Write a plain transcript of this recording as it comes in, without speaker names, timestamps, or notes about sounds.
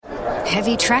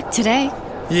Heavy track today.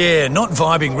 Yeah, not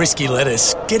vibing risky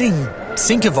lettuce. Getting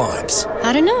sinker vibes.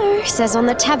 I don't know. Says on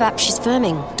the Tab app she's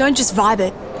firming. Don't just vibe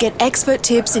it. Get expert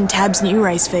tips in Tab's new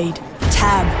race feed.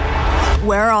 Tab.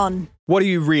 We're on. What are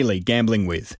you really gambling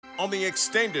with? On the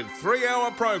extended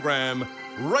 3-hour program,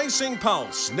 Racing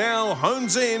Pulse now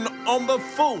hones in on the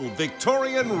full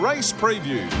Victorian race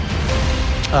preview.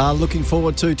 Looking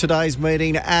forward to today's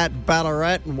meeting at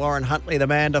Ballarat, and Warren Huntley, the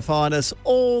man, to find us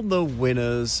all the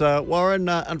winners. Warren,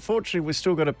 unfortunately, we've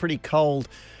still got a pretty cold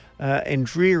and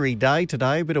dreary day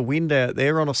today. A bit of wind out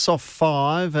there on a soft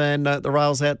 5, and the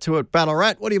rail's out to it.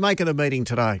 Ballarat, what do you make of the meeting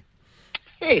today?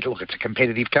 Yeah, look, it's a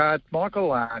competitive card, Michael.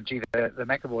 The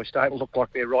McAvoy stable look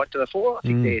like they're right to the fore. I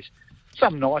think there's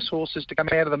some nice horses to come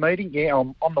out of the meeting. Yeah,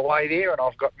 I'm on the way there, and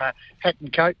I've got my hat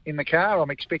and coat in the car.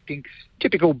 I'm expecting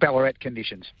typical Ballarat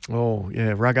conditions. Oh,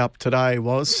 yeah, rug up today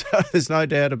was. There's no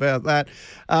doubt about that.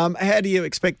 How do you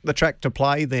expect the track to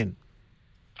play then?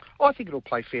 I think it'll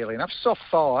play fairly enough. Soft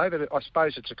 5, but I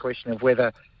suppose it's a question of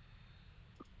whether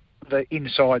the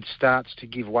inside starts to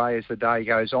give way as the day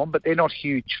goes on, but they're not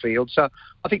huge fields. So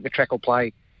I think the track will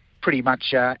play pretty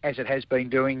much as it has been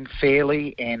doing,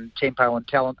 fairly, and tempo and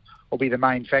talent will be the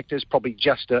main factors. Probably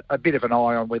just a bit of an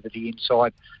eye on whether the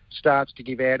inside starts to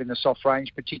give out in the soft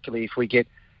range, particularly if we get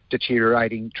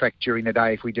deteriorating track during the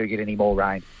day, if we do get any more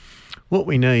rain. What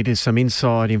we need is some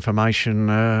inside information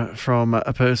from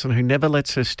a person who never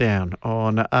lets us down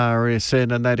on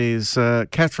RSN, and that is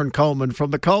Catherine Coleman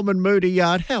from the Coleman Moody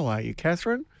Yard. How are you,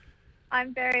 Catherine?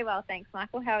 I'm very well, thanks,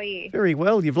 Michael. How are you? Very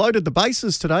well. You've loaded the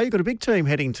bases today. You've got a big team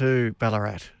heading to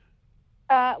Ballarat.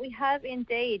 We have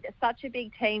indeed. Such a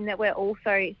big team that we're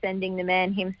also sending the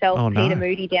man himself, Peter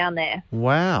Moody, down there.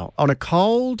 Wow. On a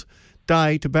cold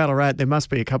day to Ballarat, there must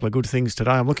be a couple of good things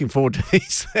today. I'm looking forward to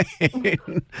these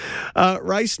then.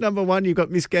 Race number 1, you've got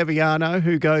Miss Gaviano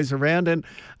who goes around, and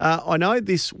I know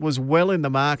this was well in the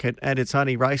market at its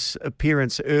only race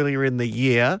appearance earlier in the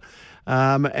year.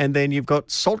 And then you've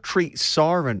got Sultry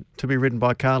Siren to be ridden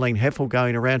by Carleen Heffel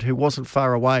going around, who wasn't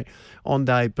far away on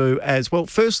debut as well.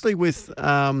 Firstly, with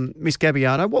Miss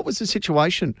Gaviano, what was the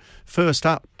situation first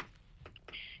up?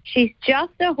 She's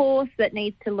just a horse that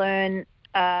needs to learn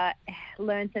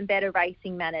some better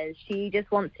racing manners. She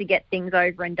just wants to get things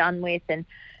over and done with, and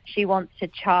she wants to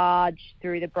charge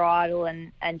through the bridle,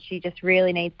 and she just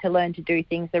really needs to learn to do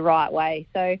things the right way.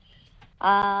 So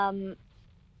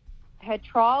her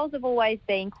trials have always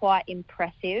been quite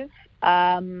impressive,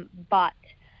 but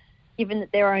given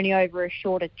that they're only over a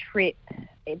shorter trip,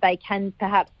 they can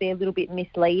perhaps be a little bit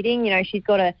misleading. You know, she's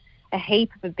got a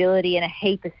heap of ability and a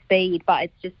heap of speed, but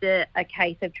it's just a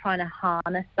case of trying to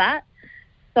harness that.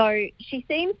 So she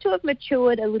seems to have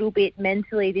matured a little bit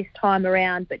mentally this time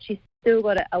around, but she's still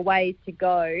got a ways to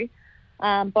go.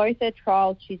 Both her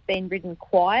trials, she's been ridden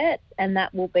quiet, and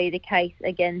that will be the case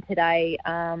again today.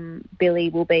 Billy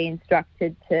will be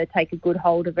instructed to take a good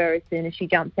hold of her as soon as she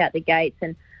jumps out the gates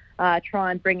and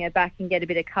try and bring her back and get a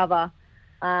bit of cover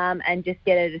and just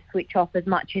get her to switch off as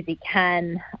much as he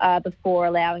can before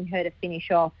allowing her to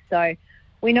finish off. So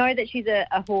we know that she's a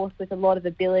horse with a lot of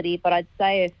ability, but I'd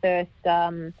say her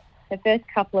first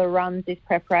couple of runs this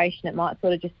preparation, it might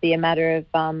sort of just be a matter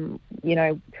of,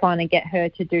 trying to get her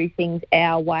to do things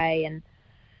our way. And,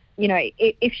 you know,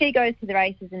 if she goes to the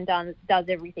races and does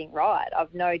everything right,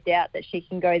 I've no doubt that she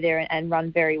can go there and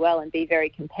run very well and be very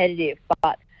competitive.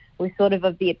 But we're sort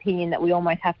of the opinion that we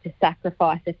almost have to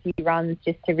sacrifice a few runs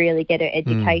just to really get her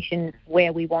education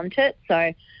where we want it.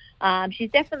 So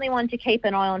she's definitely one to keep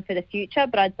an eye on for the future,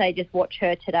 but I'd say just watch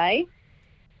her today.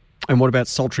 And what about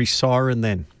Sultry Siren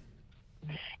then?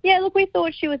 Yeah, look, we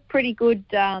thought she was pretty good.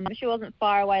 She wasn't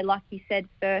far away, like you said,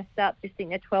 first up. Just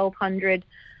think the 1,200,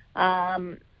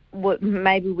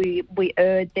 maybe we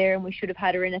erred there and we should have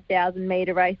had her in a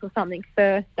 1,000-metre race or something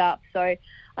first up. So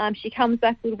she comes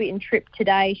back a little bit in trip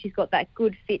today. She's got that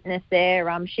good fitness there.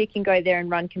 She can go there and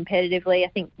run competitively. I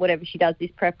think whatever she does this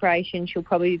preparation, she'll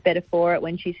probably be better for it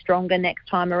when she's stronger next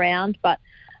time around. But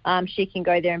she can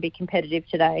go there and be competitive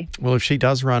today. Well, if she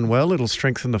does run well, it'll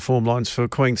strengthen the form lines for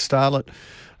Queen Starlight,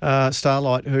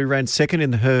 who ran second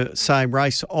in her same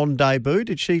race on debut.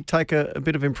 Did she take a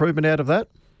bit of improvement out of that?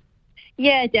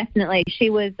 Yeah, definitely. She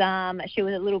was a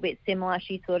little bit similar.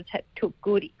 She sort of took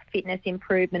good fitness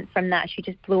improvement from that. She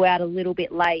just blew out a little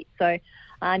bit late. So,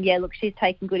 she's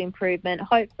taken good improvement.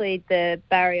 Hopefully the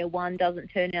barrier 1 doesn't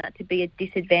turn out to be a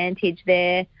disadvantage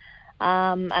there.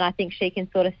 And I think she can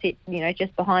sort of sit,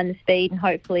 just behind the speed and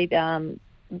hopefully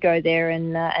go there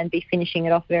and be finishing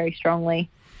it off very strongly.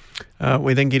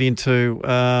 We then get into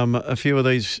a few of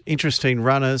these interesting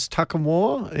runners.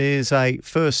 Tuckamore is a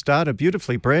first starter,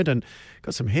 beautifully bred, and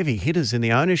got some heavy hitters in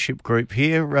the ownership group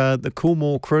here. The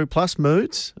Coolmore crew plus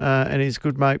Moods and his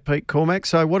good mate Pete Cormack.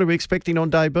 So what are we expecting on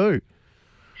debut?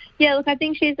 Yeah, look, I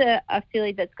think she's a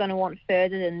filly that's going to want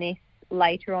further than this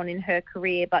later on in her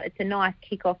career, but it's a nice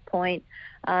kick-off point.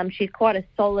 She's quite a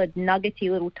solid, nuggety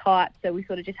little type, so we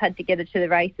sort of just had to get her to the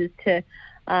races to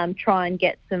try and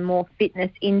get some more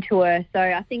fitness into her. So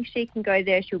I think she can go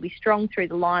there. She'll be strong through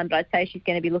the line, but I'd say she's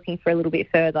going to be looking for a little bit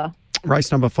further.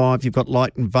 Race number 5, you've got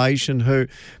Light Invasion, who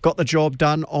got the job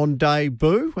done on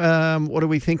debut. What are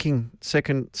we thinking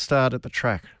second start at the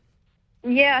track?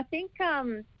 Yeah, I think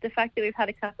the fact that we've had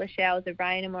a couple of showers of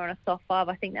rain and we're on a soft 5,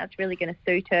 I think that's really going to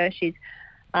suit her. She's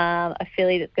a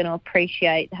filly that's going to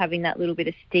appreciate having that little bit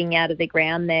of sting out of the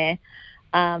ground there.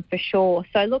 For sure.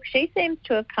 So, look, she seems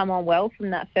to have come on well from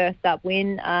that first up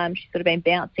win. She's sort of been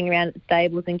bouncing around at the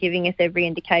stables and giving us every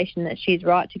indication that she's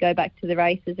right to go back to the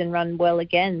races and run well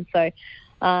again. So,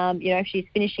 if she's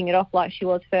finishing it off like she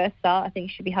was first start, I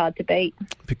think she'd be hard to beat.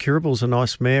 Procurable's a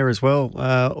nice mare as well.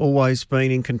 Always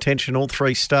been in contention all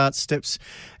 3 starts. Steps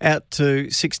out to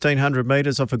 1,600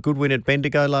 metres off a good win at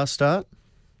Bendigo last start.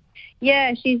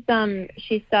 Yeah, she's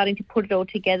starting to put it all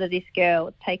together, this girl.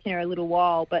 It's taken her a little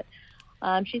while, but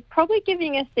she's probably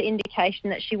giving us the indication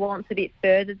that she wants a bit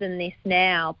further than this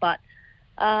now, but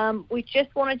we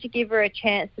just wanted to give her a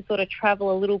chance to sort of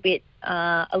travel a little bit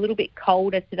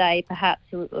colder today, perhaps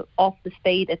off the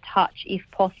speed a touch if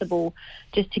possible,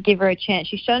 just to give her a chance.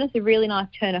 She's shown us a really nice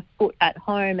turn of foot at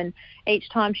home, and each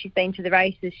time she's been to the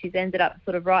races, she's ended up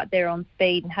sort of right there on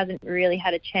speed and hasn't really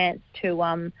had a chance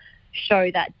to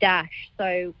show that dash.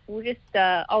 So we'll just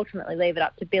ultimately leave it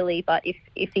up to Billy, but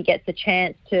if he gets a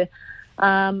chance to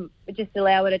just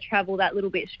allow her to travel that little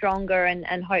bit stronger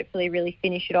and hopefully really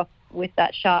finish it off with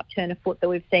that sharp turn of foot that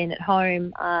we've seen at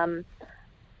home, I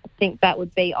think that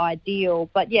would be ideal.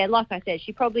 But, yeah, like I said,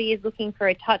 she probably is looking for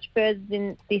a touch further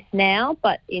than this now,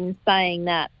 but in saying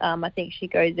that, I think she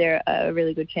goes there a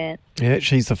really good chance. Yeah,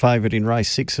 she's the favourite in race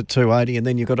 6 at 280, and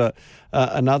then you've got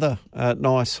another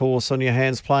nice horse on your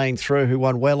hands playing through who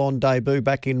won well on debut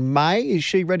back in May. Is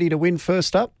she ready to win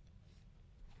first up?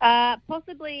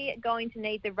 Possibly going to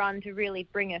need the run to really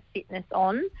bring her fitness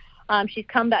on. She's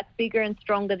come back bigger and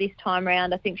stronger this time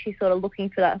round. I think she's sort of looking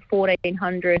for that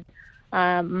 1,400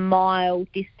 mile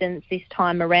distance this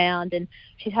time around, and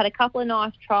she's had a couple of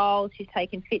nice trials. She's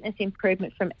taken fitness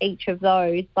improvement from each of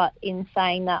those, but in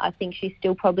saying that, I think she's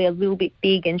still probably a little bit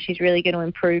big, and she's really going to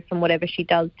improve from whatever she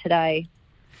does today.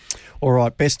 All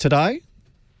right, best today?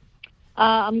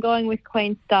 I'm going with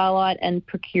Queen Starlight and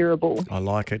Procurable. I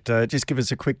like it. Just give us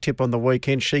a quick tip on the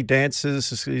weekend. She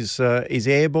Dances is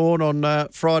airborne on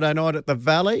Friday night at the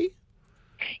Valley.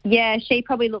 Yeah, she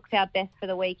probably looks our best for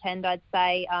the weekend, I'd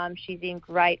say. She's in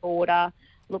great order.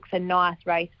 Looks a nice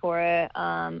race for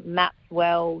her. Maps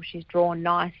well. She's drawn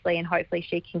nicely, and hopefully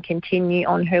she can continue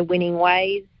on her winning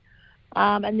ways.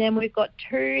 And then we've got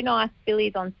 2 nice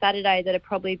fillies on Saturday that are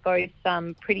probably both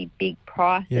pretty big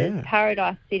prices. Yeah.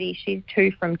 Paradise City, she's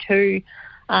 2 from 2.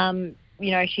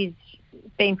 She's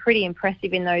been pretty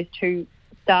impressive in those 2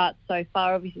 starts so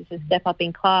far. Obviously, it's a step up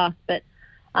in class, but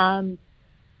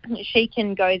she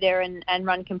can go there and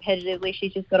run competitively.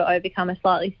 She's just got to overcome a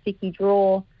slightly sticky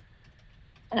draw.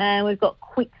 And we've got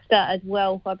Quickster as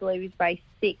well, who I believe is race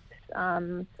 6.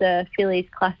 The fillies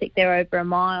classic there over a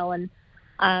mile, and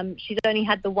she's only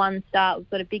had the 1 start. We've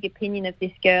got a big opinion of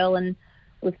this girl, and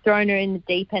we've thrown her in the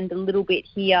deep end a little bit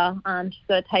here. She's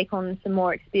got to take on some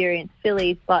more experienced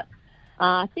fillies, but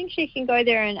I think she can go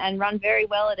there and run very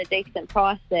well at a decent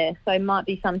price there. So it might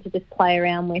be something to just play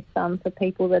around with for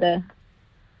people that are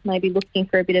maybe looking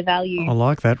for a bit of value. I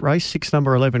like that. Race 6,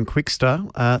 number 11,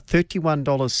 Quickster, $31,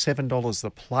 $7 the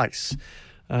place.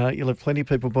 You'll have plenty of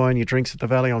people buying your drinks at the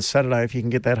Valley on Saturday if you can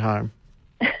get that home.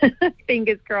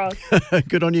 Fingers crossed.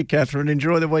 Good on you, Catherine.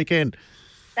 Enjoy the weekend.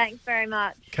 Thanks very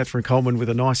much. Catherine Coleman with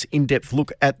a nice in-depth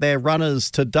look at their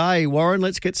runners today. Warren,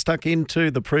 let's get stuck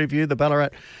into the preview. The Ballarat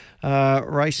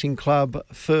Racing Club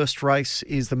first race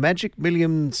is the Magic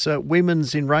Millions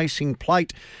Women's in Racing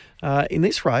Plate. In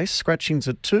this race, scratchings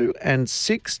at 2 and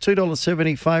 6,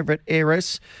 $2.70 favourite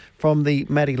Heiress from the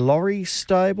Maddie Laurie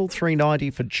stable,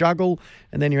 $3.90 for Juggle,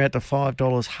 and then you're at the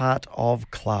 $5 Heart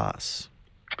of Class.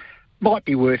 Might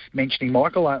be worth mentioning,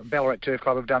 Michael, Ballarat Turf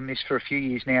Club have done this for a few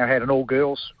years now, had an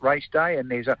all-girls race day, and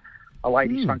there's a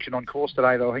ladies' function on course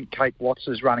today that I think Kate Watts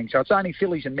is running. So it's only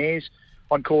fillies and mares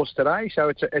on course today, so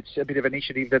it's a bit of an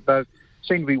initiative that they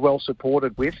seem to be well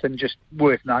supported with, and just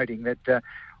worth noting that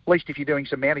at least if you're doing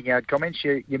some mounting yard comments,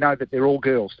 you know that they're all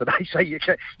girls today. So you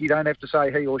don't have to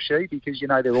say he or she because you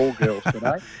know they're all girls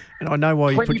today. And I know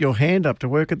why you put your hand up to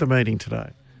work at the meeting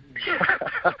today.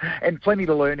 And plenty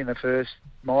to learn in the first,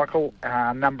 Michael.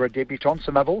 Number of debutants,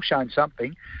 and they've all shown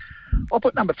something. I'll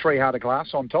put number 3, Heart of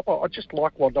Glass, on top. I just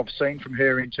like what I've seen from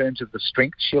her in terms of the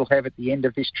strength she'll have at the end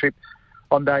of this trip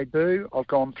on debut. I've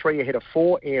gone 3 ahead of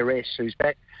 4, Heiress, who's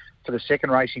back for the second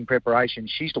racing preparation.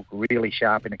 She's looked really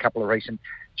sharp in a couple of recent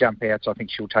jump outs. I think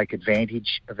she'll take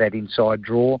advantage of that inside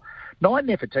draw. 9,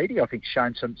 Nefertiti, I think,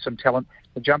 shown some talent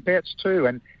for jump outs too.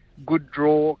 And good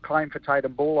draw, claim for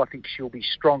Tatum Ball. I think she'll be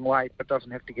strong late, but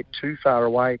doesn't have to get too far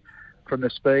away from the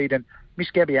speed. And Miss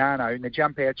Gabbiano in the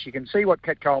jump outs, you can see what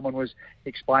Kat Coleman was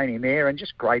explaining there, and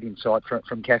just great insight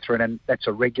from Catherine, and that's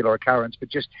a regular occurrence. But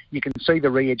just you can see the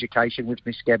re-education with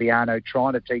Miss Gabbiano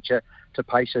trying to teach her to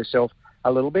pace herself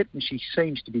a little bit, and she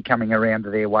seems to be coming around to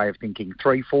their way of thinking.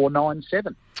 3, 4, 9,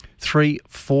 7. 3,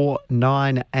 4,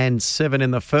 9 and 7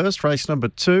 in the first. Race number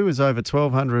 2 is over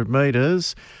 1,200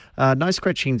 metres. No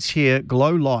scratchings here.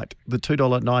 Glow Light, the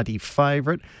 $2.90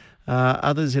 favourite.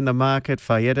 Others in the market,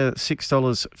 Fayetta,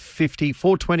 $6.50.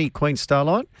 420 Queen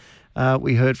Starlight.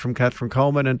 We heard from Catherine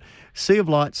Coleman, and Sea of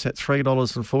Lights at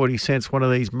 $3.40. One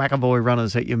of these McAvoy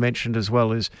runners that you mentioned as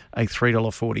well is a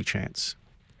 $3.40 chance.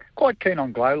 Quite keen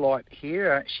on Glow Light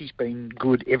here. She's been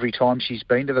good every time she's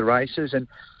been to the races, and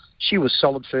she was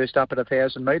solid first up at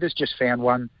 1,000 metres, just found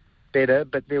one better,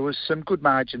 but there was some good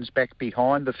margins back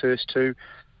behind the first two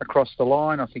across the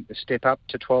line. I think the step up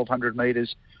to 1,200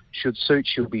 metres should suit.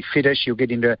 She'll be fitter. She'll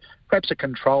get into perhaps a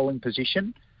controlling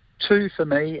position. 2 for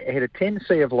me, ahead of 10,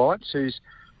 Sea of Lights, who's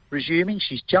resuming.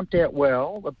 She's jumped out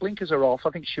well. The blinkers are off.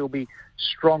 I think she'll be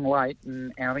strong late,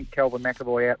 and I think Calvin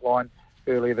McAvoy outlined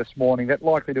earlier this morning that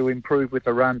likely to improve with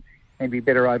the run and be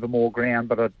better over more ground.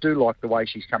 But I do like the way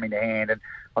she's coming to hand, and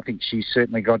I think she's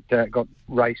certainly got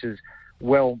races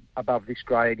well above this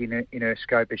grade in her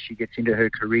scope as she gets into her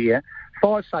career.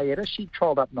 5, Fayetta, she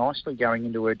trialled up nicely going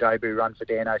into her debut run for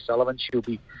Dan O'Sullivan. She'll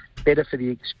be better for the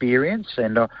experience,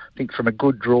 and I think from a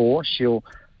good draw, she'll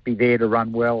be there to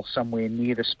run well somewhere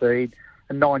near the speed.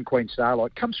 And 9, Queen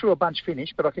Starlight, comes through a bunch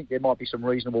finish, but I think there might be some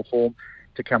reasonable form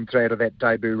to come through out of that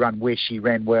debut run where she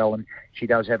ran well, and she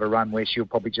does have a run where she'll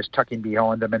probably just tuck in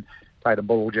behind them, and Tatum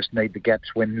Ball will just need the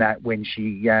gaps when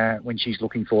she's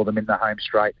looking for them in the home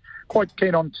straight. Quite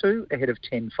keen on 2, ahead of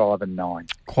 10, 5 and 9.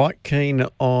 Quite keen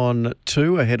on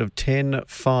 2, ahead of 10,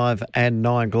 5 and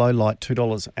 9. Glow Light,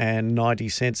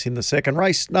 $2.90 in the second.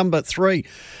 Race number 3.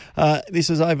 This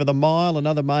is over the mile,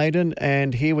 another maiden,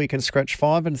 and here we can scratch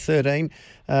 5 and 13.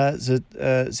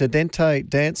 Zedente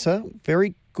Dancer,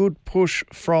 very good push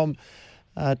from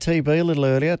TB a little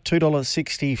earlier,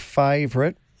 $2.60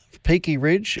 favourite. Peaky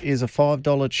Ridge is a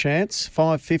 $5 chance,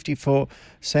 $5.50 for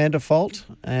Sanderfault,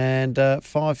 and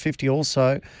 $5.50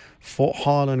 also for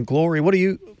Highland Glory. What do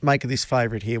you make of this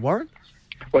favourite here, Warren?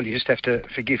 Well, you just have to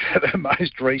forgive the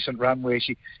most recent run where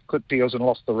she clipped heels and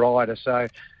lost the rider. So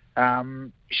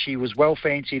she was well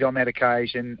fancied on that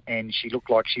occasion, and she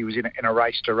looked like she was in a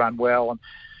race to run well. And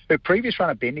her previous run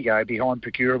at Bendigo behind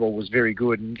Procurable was very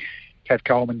good, and Kath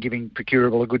Coleman giving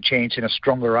Procurable a good chance in a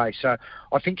stronger race. So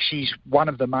I think she's one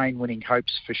of the main winning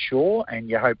hopes for sure, and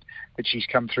you hope that she's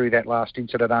come through that last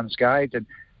incident unscathed, and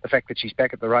the fact that she's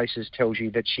back at the races tells you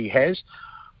that she has.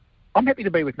 I'm happy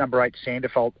to be with number 8,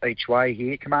 Sanderfault, each way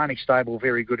here. Kamani Stable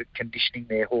very good at conditioning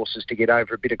their horses to get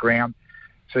over a bit of ground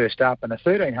first up, and a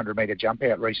 1,300-metre jump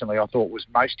out recently I thought was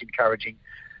most encouraging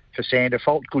for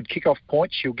Sanderfault. Good kick-off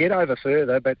point. She'll get over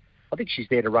further, but I think she's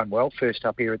there to run well first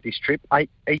up here at this trip. 8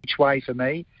 each way for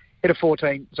me. Head of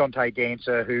 14, Zonte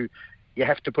Dancer, who you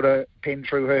have to put a pen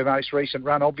through her most recent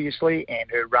run, obviously, and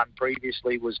her run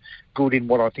previously was good in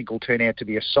what I think will turn out to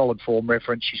be a solid form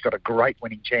reference. She's got a great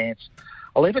winning chance.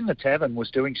 11, The Tavern,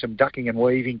 was doing some ducking and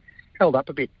weaving, held up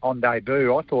a bit on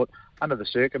debut. I thought, under the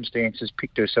circumstances,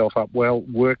 picked herself up well,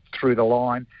 worked through the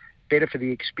line, better for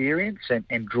the experience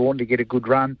and drawn to get a good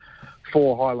run.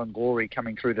 4, Highland Glory,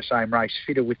 coming through the same race,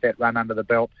 fitter with that run under the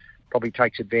belt, probably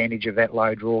takes advantage of that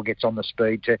low draw, gets on the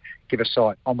speed to give a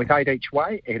sight. On with 8 each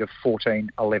way, ahead of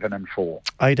 14, 11 and 4.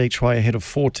 8 each way ahead of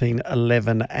 14,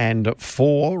 11 and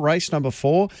 4. Race number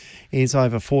 4 is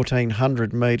over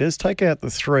 1,400 metres. Take out the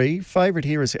 3. Favourite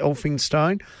here is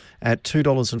Elphinstone at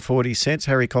 $2.40.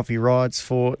 Harry Coffey rides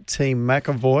for Team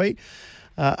McAvoy.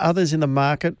 Others in the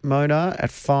market, Mona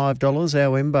at $5,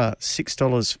 Our Ember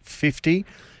 $6.50.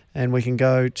 And we can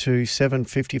go to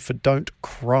 $7.50 for Don't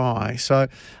Cry. So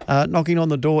knocking on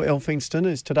the door, Elphinstone,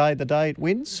 is today the day it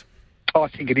wins? I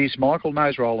think it is, Michael.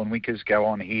 Nose roll and winkers go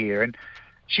on here. And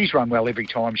she's run well every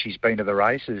time she's been to the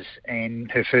races,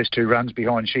 and her first 2 runs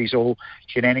behind She's All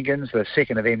Shenanigans, the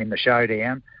second of them in the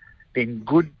showdown, then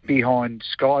good behind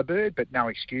Skybird, but no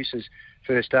excuses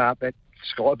first up. That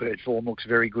Skybird form looks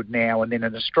very good now, and then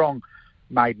in a strong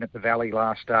maiden at the Valley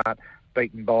last start,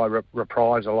 beaten by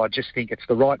Reprisal. I just think it's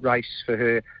the right race for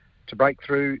her to break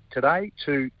through today.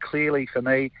 2 clearly for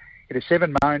me. It is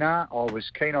 7 Mona. I was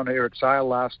keen on her at sale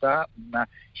last start, and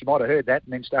she might have heard that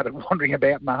and then started wandering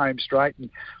about in the home straight. And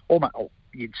almost,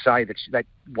 you'd say that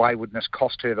waywardness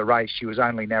cost her the race. She was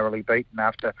only narrowly beaten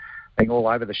after being all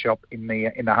over the shop in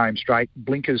the home straight.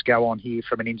 Blinkers go on here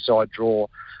from an inside draw.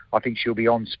 I think she'll be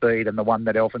on speed, and the one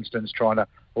that Elphinston's trying to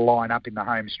line up in the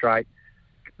home straight.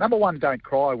 Number 1, Don't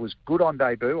Cry, was good on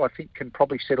debut. I think can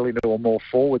probably settle into a more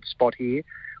forward spot here.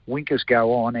 Winkers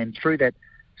go on, and through that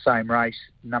same race,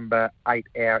 number 8,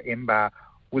 Our Ember,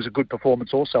 was a good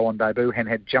performance also on debut and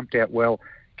had jumped out well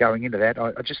going into that.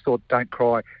 I just thought Don't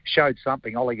Cry showed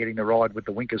something. Ollie getting the ride with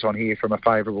the Winkers on here from a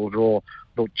favourable draw.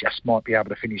 Thought just might be able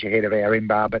to finish ahead of Our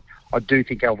Ember, but I do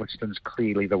think Elphinston's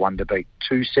clearly the one to beat.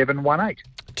 2, 7, 1, 8.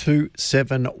 2,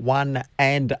 7, 1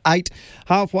 and 8.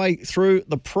 Halfway through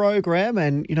the program,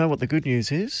 and you know what the good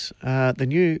news is? The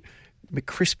new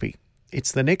McCrispy.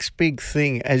 It's the next big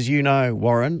thing, as you know,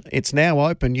 Warren. It's now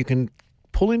open. You can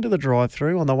pull into the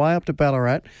drive-through on the way up to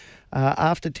Ballarat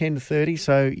after 10:30,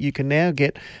 so you can now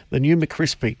get the new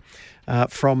McCrispy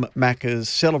from Macca's,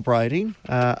 celebrating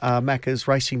Macca's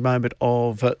racing moment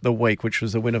of the week, which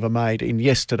was the win of a maid in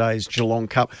yesterday's Geelong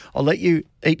Cup. I'll let you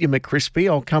eat your McCrispy.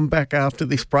 I'll come back after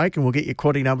this break and we'll get your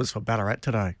quaddie numbers for Ballarat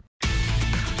today.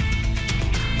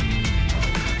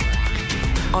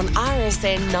 On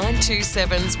RSN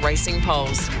 927's Racing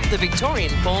Pulse, the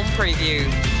Victorian Form Preview.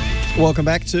 Welcome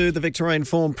back to the Victorian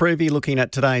Form Preview, looking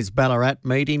at today's Ballarat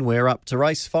meeting. We're up to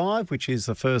race 5, which is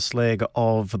the first leg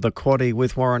of the quaddie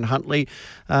with Warren Huntley.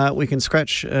 We can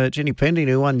scratch Jenny Pending,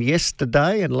 who won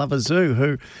yesterday, and Lover Zoo,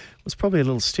 who was probably a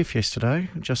little stiff yesterday,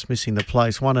 just missing the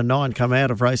place. 1 and 9 come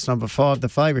out of race number 5. The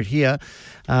favourite here,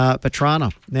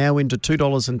 Patrana, now into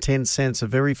 $2.10, a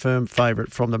very firm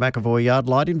favourite from the McAvoy Yard.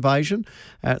 Light Invasion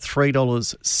at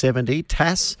 $3.70.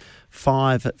 Tass,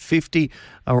 $5.50,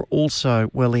 are also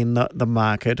well in the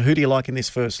market. Who do you like in this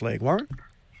first leg, Warren?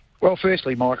 Well,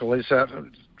 firstly, Michael, is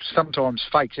sometimes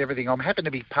fate's everything. I'm happen to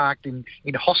be parked in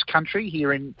Hoss Country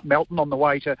here in Melton on the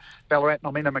way to Ballarat, and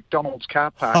I'm in a McDonald's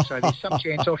car park, so there's some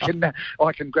chance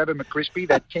I can grab a McCrispy.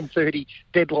 That 10:30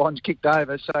 deadline's kicked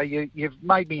over, so you've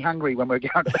made me hungry when we're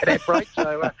going to that ad break,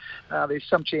 so there's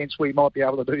some chance we might be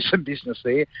able to do some business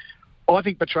there. I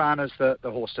think Patrana's the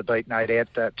horse to beat, no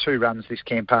doubt. 2 runs this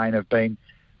campaign have been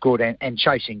good, and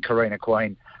chasing Carina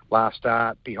Queen last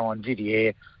start behind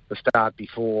Vivier the start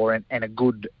before, and a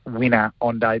good winner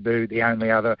on debut, the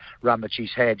only other run that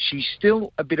she's had. She's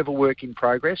still a bit of a work in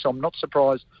progress. I'm not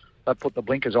surprised they put the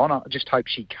blinkers on. I just hope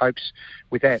she copes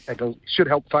with that. It should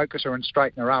help focus her and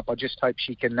straighten her up. I just hope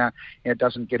she can,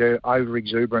 doesn't get her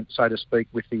over-exuberant, so to speak,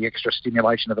 with the extra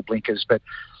stimulation of the blinkers. But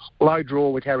low draw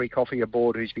with Harry Coffey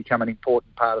aboard, who's become an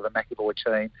important part of the McAvoy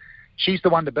team. She's the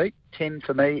one to beat. 10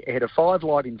 for me, ahead of 5,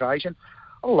 Light Invasion.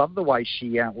 I love the way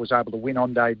she was able to win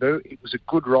on debut. It was a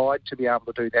good ride to be able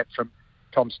to do that from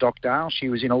Tom Stockdale. She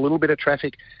was in a little bit of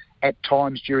traffic at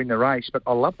times during the race, but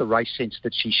I love the race sense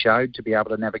that she showed to be able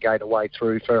to navigate her way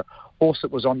through. For a horse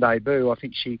that was on debut, I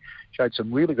think she showed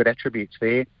some really good attributes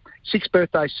there. 6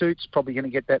 Birthday Suits, probably going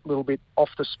to get that little bit off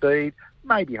the speed,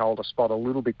 maybe hold a spot a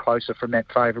little bit closer from that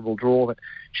favourable draw that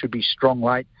should be strong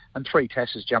late. And 3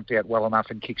 Tasses jumped out well enough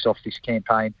and kicks off this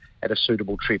campaign at a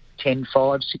suitable trip. 10,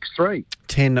 5, 6, 3.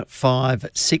 10, 5,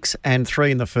 6 and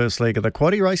 3 in the first leg of the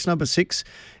quaddie. Race number 6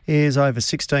 is over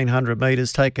 1,600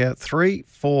 metres. Take out 3,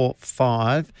 4,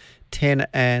 5, 10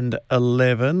 and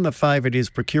 11. The favourite is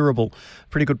Procurable.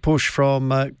 Pretty good push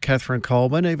from Catherine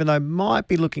Coleman, even though might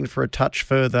be looking for a touch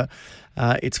further.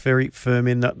 It's very firm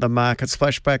in the market.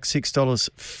 Splashback $6.50,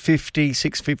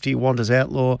 $6.50 Wander's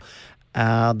Outlaw.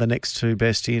 The next 2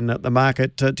 best in the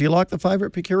market. Do you like the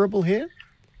favourite, Procurable, here?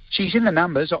 She's in the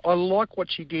numbers. I like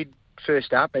what she did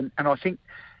first up, and I think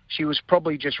she was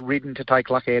probably just ridden to take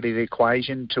luck out of the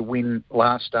equation to win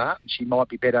last start. She might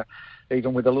be better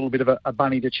even with a little bit of a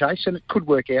bunny to chase, and it could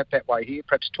work out that way here.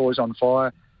 Perhaps Toys on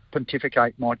Fire,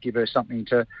 Pontificate might give her something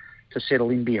to settle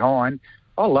in behind.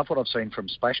 I love what I've seen from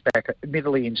Splashback,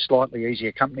 admittedly in slightly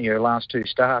easier company her last 2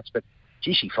 starts, but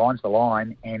gee, she finds the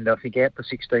line, and I think out the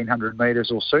 1,600 metres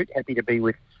will suit. Happy to be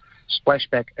with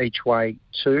Splashback each way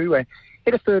too.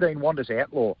 Head of 13, Wander's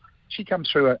Outlaw. She comes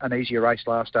through an easier race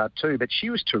last start too, but she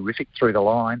was terrific through the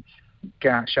line.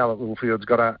 Charlotte Littlefield's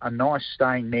got a nice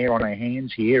staying mare on her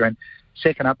hands here, and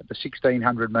Second up at the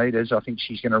 1,600 metres, I think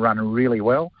she's going to run really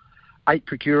well. 8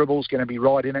 Procurable's going to be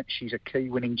right in it. She's a key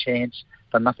winning chance.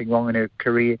 Done nothing wrong in her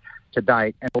career to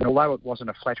date. And although it wasn't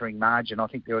a flattering margin, I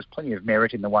think there was plenty of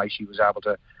merit in the way she was able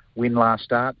to win last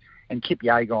start. And Kip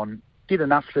Yagon did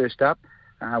enough first up.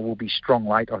 Will be strong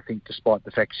late, I think, despite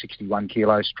the fact 61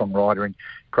 kilos, strong rider, and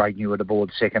Craig Neward aboard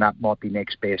second up might be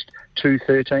next best.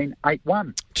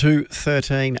 2:13.81.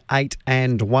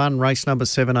 2:13.8 race number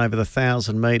 7 over the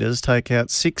 1,000 metres. Take out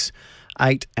 6,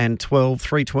 8 and 12.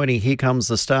 3:20, Here Comes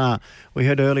the Star. We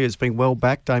heard earlier it's been well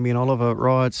backed. Damien Oliver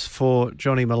rides for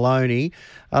Johnny Maloney.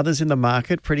 Others in the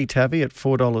market, Pretty Tavy at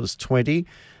 $4.20.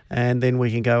 And then we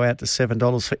can go out to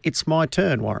 $7 for It's My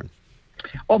Turn, Warren.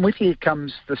 I'm with you. Here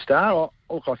Comes the Star.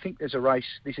 Look, I think there's a race.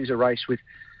 This is a race with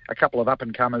a couple of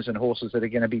up-and-comers and horses that are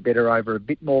going to be better over a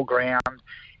bit more ground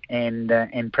and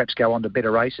perhaps go on to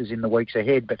better races in the weeks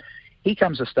ahead. But Here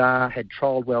Comes the Star had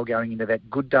trialled well going into that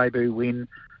good debut win,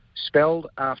 spelled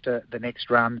after the next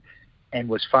run and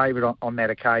was favoured on that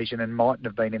occasion and mightn't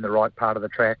have been in the right part of the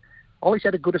track. Ollie's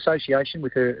had a good association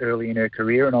with her early in her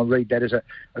career, and I read that as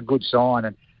a good sign.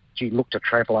 And she looked to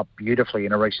travel up beautifully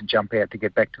in a recent jump out to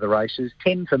get back to the races.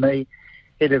 10 for me,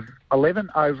 head of 11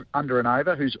 over, under and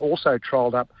over, who's also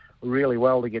trialled up really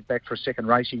well to get back for a second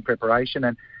racing preparation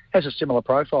and has a similar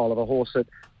profile of a horse that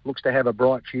looks to have a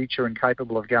bright future and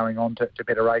capable of going on to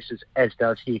better races, as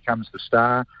does Here Comes the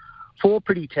Star. 4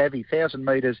 Pretty Tavy, 1,000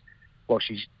 metres. Well,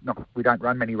 she's not, we don't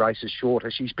run many races shorter.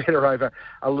 She's better over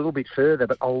a little bit further,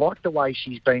 but I like the way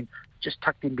she's been just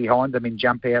tucked in behind them in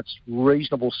jump outs.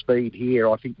 Reasonable speed here.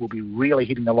 I think we'll be really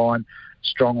hitting the line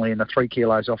strongly, and the 3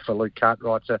 kilos off for Luke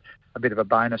Cartwright's a bit of a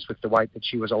bonus with the weight that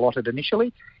she was allotted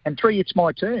initially. And 3, It's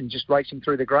My Turn, just racing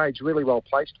through the grades, really well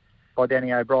placed by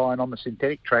Danny O'Brien on the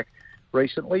synthetic track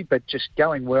recently, but just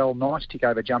going well. Nice tick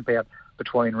over jump out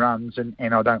between runs, and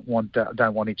I don't want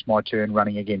It's My Turn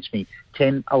running against me.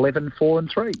 10, 11, 4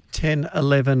 and 3. 10,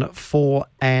 11, 4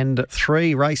 and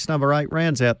 3. Race number 8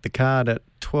 rounds out the card at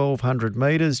 1,200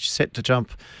 metres, set to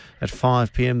jump at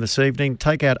 5 p.m. this evening.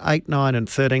 Take out 8, 9 and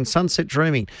 13. Sunset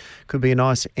Dreaming could be a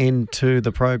nice end to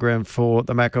the program for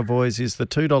the McAvoys. Is the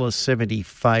 $2.70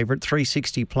 favourite,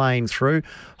 $3.60 playing through.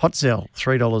 Hot Zell,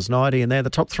 $3.90, and they're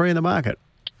the top 3 in the market.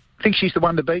 I think she's the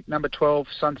one to beat, number 12,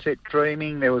 Sunset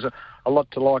Dreaming. There was a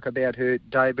lot to like about her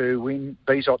debut win.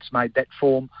 Bezot's made that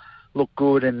form look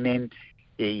good, and then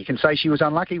you can say she was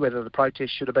unlucky. Whether the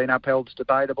protest should have been upheld is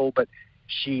debatable, but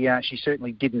she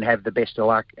certainly didn't have the best of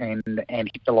luck and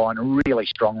hit the line really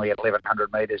strongly at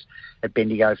 1,100 metres at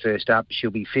Bendigo first up.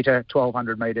 She'll be fitter,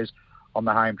 1,200 metres on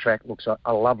the home track. Looks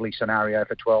a lovely scenario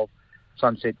for 12,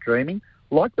 Sunset Dreaming.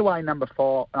 Like the way number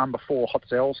 4, Hot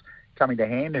Zell's coming to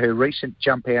hand. Her recent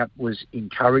jump out was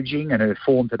encouraging, and her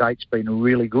form to date's been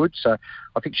really good. So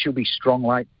I think she'll be strong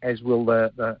late, as will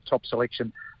the top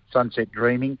selection, Sunset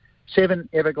Dreaming. 7,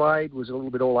 Everglade, was a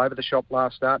little bit all over the shop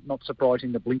last start. Not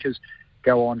surprising the blinkers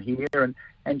go on here.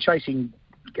 And chasing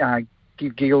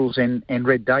Give Giggles and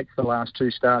Red Dates the last 2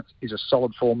 starts is a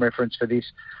solid form reference for this.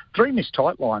 3, Miss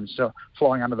Tightline, so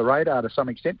flying under the radar to some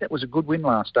extent. That was a good win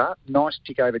last start. Nice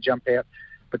tick over jump out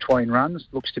between runs.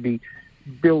 Looks to be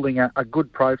building a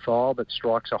good profile that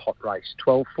strikes a hot race.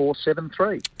 12, 4, 7,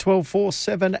 3. 12, 4,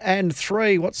 7 and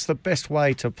 3. What's the best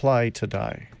way to play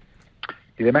today?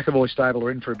 The McAvoy stable are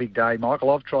in for a big day,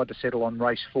 Michael. I've tried to settle on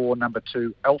race 4, number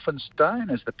 2,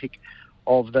 Elphinstone, as the pick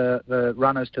of the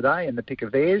runners today and the pick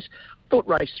of theirs. Thought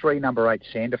race 3, number 8,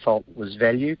 Sanderfault was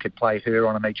value. Could play her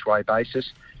on an each-way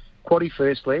basis. Quaddie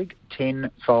first leg, 10,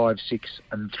 5, 6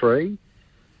 and 3.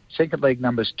 Second leg,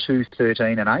 numbers 2,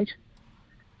 13 and 8.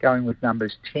 Going with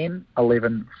numbers 10,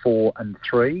 11, 4 and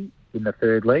 3 in the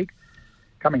third leg.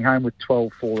 Coming home with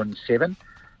 12, 4 and 7.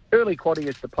 Early Quaddie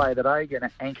is the play today, going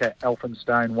to anchor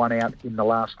Elphinstone 1 out in the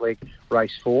last leg,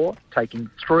 race 4, taking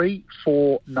 3,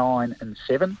 4, 9 and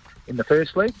 7 in the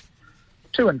first leg,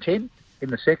 2 and 10 in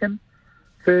the second.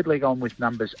 Third leg on with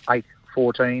numbers 8,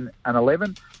 14 and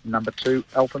 11. Number 2,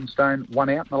 Elphinstone 1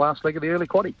 out in the last leg of the early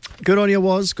Quaddie. Good on you,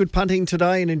 Woz. Good punting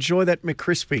today, and enjoy that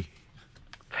McCrispy.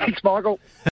 Thanks, Michael.